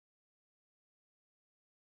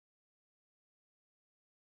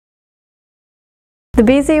The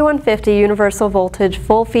BZ-150 Universal Voltage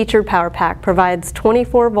Full-Featured Power Pack provides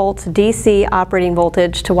 24 volts DC operating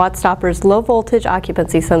voltage to Wattstopper's low-voltage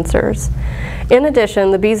occupancy sensors. In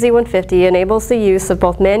addition, the BZ-150 enables the use of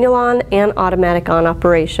both manual on and automatic on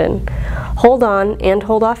operation, hold on and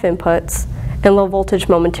hold off inputs, and low-voltage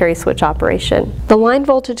momentary switch operation. The line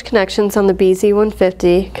voltage connections on the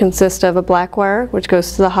BZ-150 consist of a black wire, which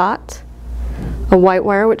goes to the hot, a white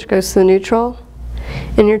wire, which goes to the neutral,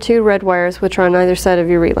 and your two red wires, which are on either side of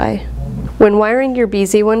your relay. When wiring your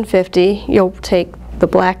BZ-150, you'll take the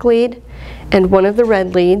black lead and one of the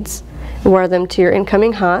red leads and wire them to your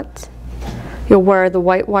incoming hot. You'll wire the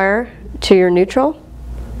white wire to your neutral,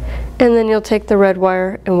 and then you'll take the red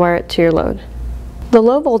wire and wire it to your load. The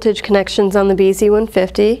low voltage connections on the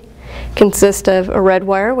BZ-150 consist of a red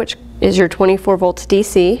wire, which is your 24 volts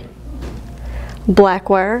DC, black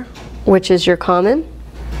wire, which is your common,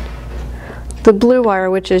 the blue wire,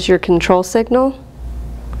 which is your control signal,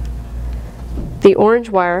 the orange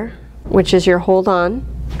wire, which is your hold on,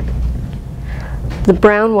 the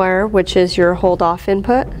brown wire, which is your hold off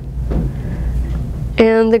input,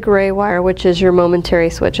 and the gray wire, which is your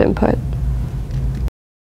momentary switch input.